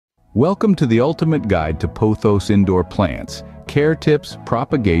Welcome to the ultimate guide to pothos indoor plants, care tips,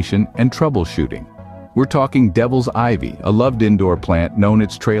 propagation, and troubleshooting. We're talking devil's ivy, a loved indoor plant known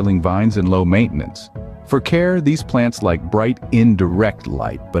its trailing vines and low maintenance. For care, these plants like bright, indirect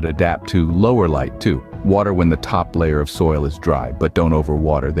light, but adapt to lower light too. Water when the top layer of soil is dry, but don't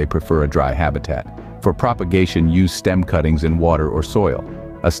overwater, they prefer a dry habitat. For propagation, use stem cuttings in water or soil.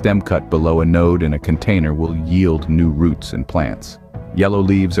 A stem cut below a node in a container will yield new roots and plants. Yellow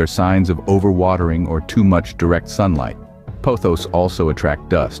leaves are signs of overwatering or too much direct sunlight. Pothos also attract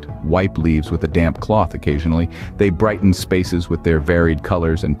dust. Wipe leaves with a damp cloth occasionally. They brighten spaces with their varied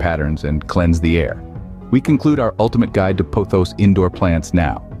colors and patterns and cleanse the air. We conclude our ultimate guide to pothos indoor plants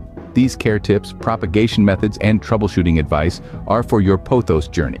now. These care tips, propagation methods, and troubleshooting advice are for your pothos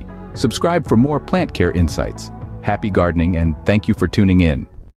journey. Subscribe for more plant care insights. Happy gardening and thank you for tuning in.